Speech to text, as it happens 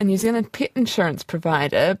New Zealand pet insurance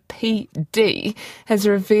provider, PD, has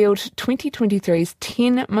revealed 2023's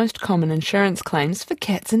 10 most common insurance claims for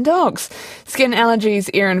cats and dogs. Skin allergies,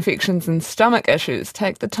 ear infections and stomach issues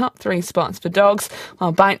take the top 3 spots for dogs,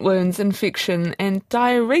 while bite wounds, infection and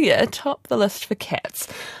diarrhoea top the list for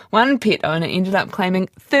cats. One pet owner ended up claiming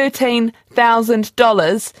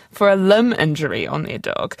 $13,000 for a limb injury on their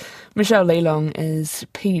dog. Michelle Lelong is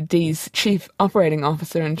PD's Chief Operating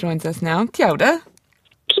Officer and joins us now. Kia ora.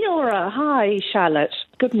 Kia ora. Hi, Charlotte.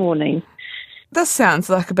 Good morning. This sounds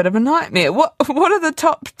like a bit of a nightmare. What are the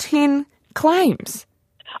top 10 claims?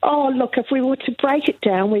 Oh, look, if we were to break it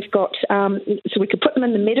down, we've got, so we could put them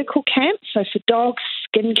in the medical camp. So for dogs,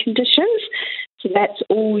 skin conditions. So that's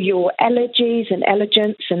all your allergies and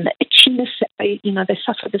allergens and the itchiness that they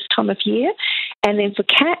suffer this time of year. And then for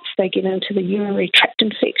cats, they get into the urinary tract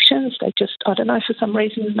infections. They just, I don't know, for some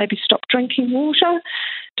reason, maybe stop drinking water.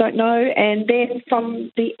 Don't know. And then from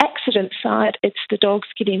the accident side, it's the dogs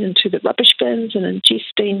getting into the rubbish bins and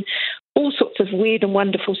ingesting all sorts of weird and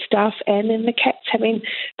wonderful stuff. And then the cats having a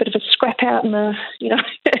bit of a scrap out in the,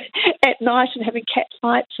 at night and having cat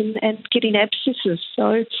fights and getting abscesses.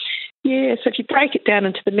 So, yeah, so if you break it down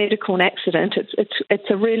into the medical and accident, it's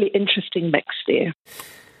a really interesting mix there.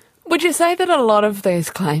 Would you say that a lot of these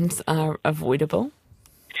claims are avoidable?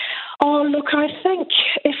 Oh, look, I think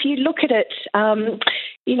if you look at it,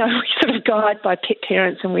 we sort of guide by pet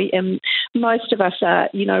parents and most of us are,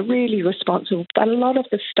 really responsible, but a lot of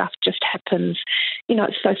the stuff just happens,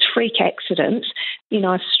 it's those freak accidents.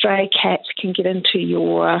 A stray cat can get into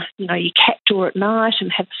your cat door at night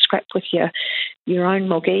and have a scrap with your own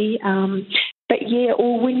moggy. But yeah,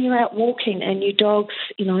 or when you're out walking and your dog's,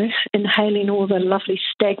 inhaling all the lovely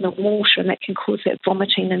stagnant water and that can cause that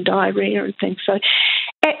vomiting and diarrhoea and things. So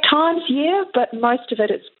at times, yeah, but most of it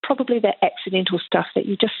is probably that accidental stuff that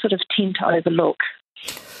you just sort of tend to overlook.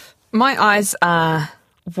 My eyes are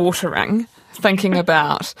watering thinking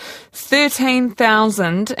about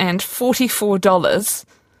 $13,044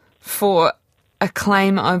 for a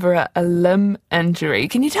claim over a limb injury.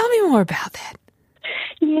 Can you tell me more about that?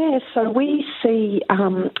 Yeah, so we see,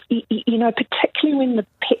 particularly when the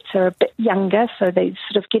pets are a bit younger, so they're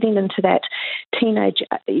sort of getting into that teenage,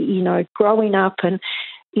 growing up and,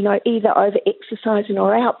 either over-exercising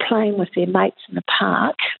or out playing with their mates in the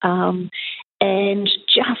park and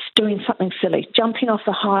just doing something silly, jumping off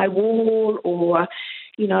a high wall or,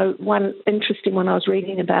 one interesting one I was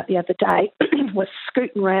reading about the other day was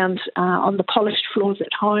scooting around on the polished floors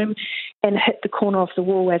at home and hit the corner of the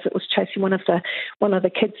wall as it was chasing one of the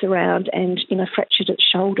kids around and, fractured its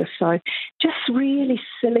shoulder. So just really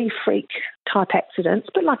silly freak type accidents,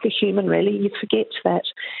 but like a human really, you forget that,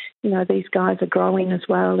 these guys are growing as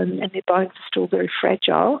well and their bones are still very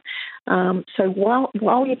fragile. So while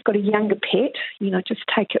you've got a younger pet, just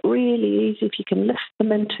take it really easy. If you can lift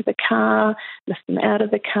them into the car, lift them out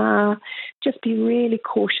of the car, just be really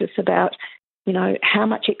cautious about, how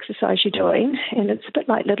much exercise you're doing. And it's a bit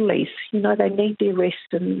like littlies, they need their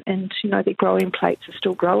rest and their growing plates are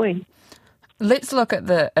still growing. Let's look at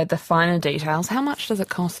the finer details. How much does it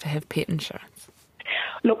cost to have pet insurance?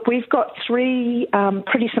 Look, we've got 3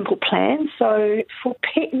 pretty simple plans. So for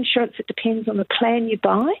pet insurance, it depends on the plan you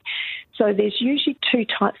buy. So there's usually 2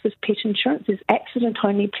 types of pet insurance. There's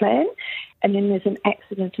accident-only plan, and then there's an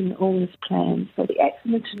accident and illness plan. So the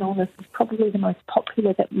accident and illness is probably the most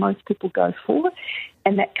popular that most people go for,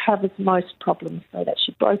 and that covers most problems. So that's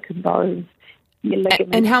your broken bones, your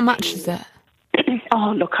ligaments. And how much is that?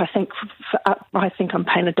 Oh, look, I think I'm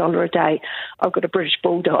paying $1 a day. I've got a British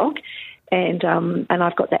Bulldog, and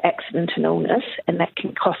I've got the accident and illness, and that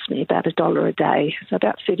can cost me about $1 a day, so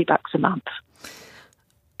about $30 a month.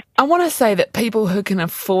 I want to say that people who can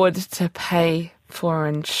afford to pay for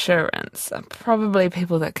insurance are probably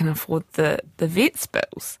people that can afford the vet's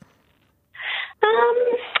bills.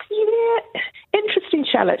 Yeah, interesting,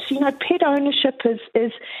 Charlotte. Pet ownership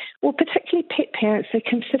is particularly pet parents, they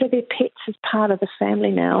consider their pets as part of the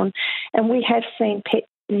family now, and we have seen vet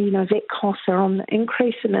costs are on the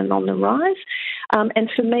increase and then on the rise. And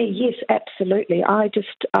for me, yes, absolutely.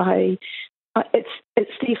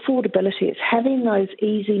 It's the affordability. It's having those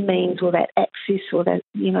easy means or that access or that,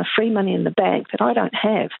 free money in the bank that I don't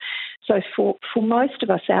have. So for most of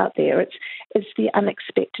us out there, it's the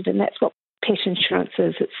unexpected, and that's what pet insurance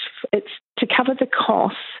is. It's to cover the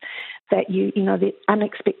costs that the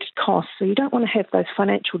unexpected costs. So you don't want to have those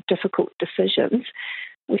financial difficult decisions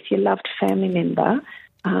with your loved family member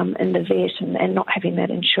in the vet and not having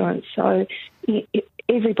that insurance. So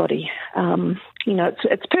everybody,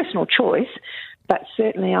 it's personal choice, but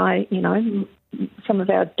certainly some of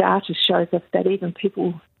our data shows us that even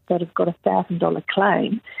people that have got a $1,000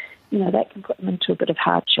 claim, that can put them into a bit of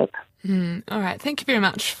hardship. All right. Thank you very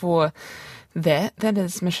much for that. That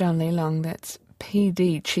is Michelle Lelong. That's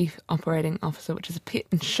PD, Chief Operating Officer, which is a pet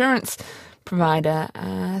insurance provider.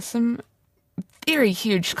 Some very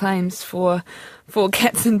huge claims for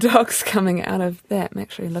cats and dogs coming out of that. I'm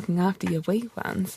actually looking after your wee ones.